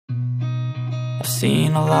I've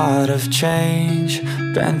seen a lot of change,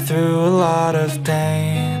 been through a lot of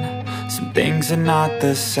pain. Some things are not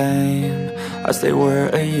the same as they were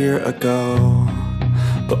a year ago,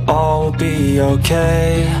 but all will be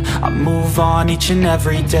okay. I move on each and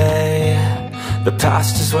every day. The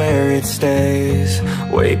past is where it stays,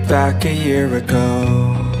 way back a year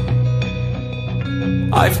ago.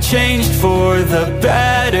 I've changed for the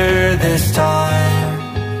better this time.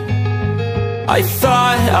 I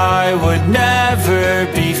thought I would never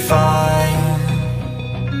be fine.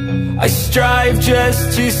 I strive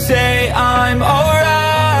just to say I'm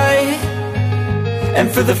alright, and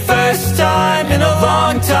for the first time in a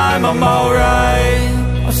long time I'm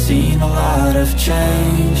alright. I've seen a lot of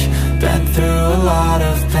change, been through a lot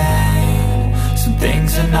of pain. Some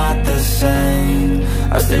things are not the same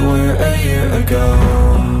as they were a year ago,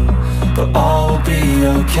 but all will be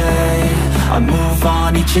okay. I move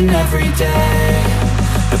on each and every day.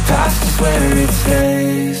 The past is where it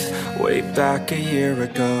stays, way back a year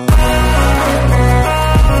ago.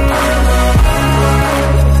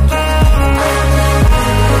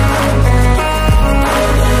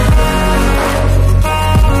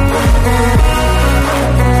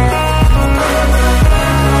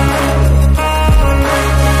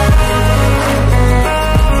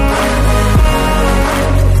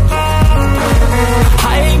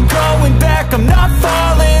 I'm not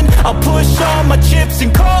falling, I'll push all my chips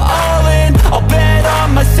and call all in. I'll bet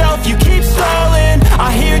on myself, you keep stalling.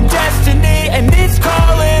 I hear destiny and it's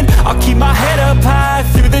calling. I'll keep my head up high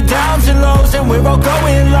through the downs and lows, and where I'll go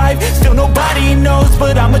in life, still nobody knows.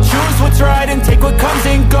 But I'ma choose what's right and take what comes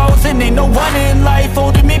and goes, and ain't no one in life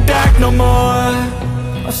holding me back no more.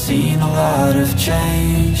 I've seen a lot of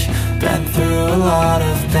change, been through a lot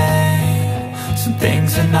of pain. Some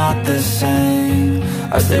things are not the same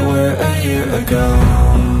as they were a year ago,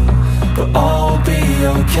 but all will be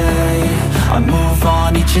okay. I move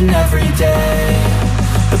on each and every day.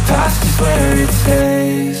 The past is where it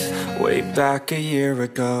stays, way back a year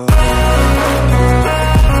ago.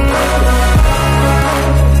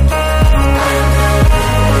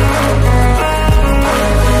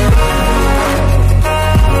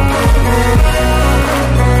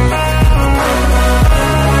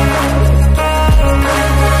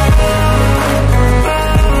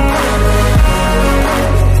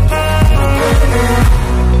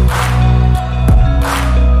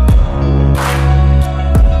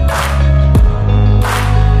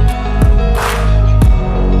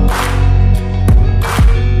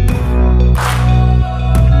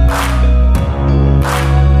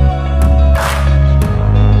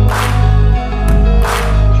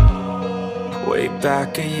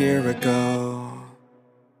 Back a year ago.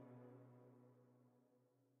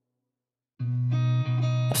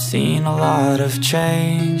 I've seen a lot of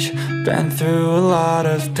change, been through a lot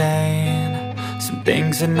of pain. Some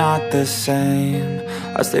things are not the same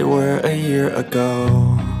as they were a year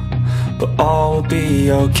ago, but all will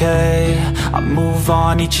be okay. I move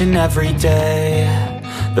on each and every day.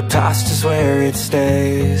 The past is where it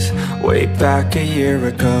stays, way back a year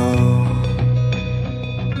ago.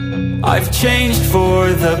 I've changed for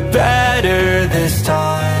the better this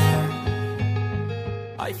time.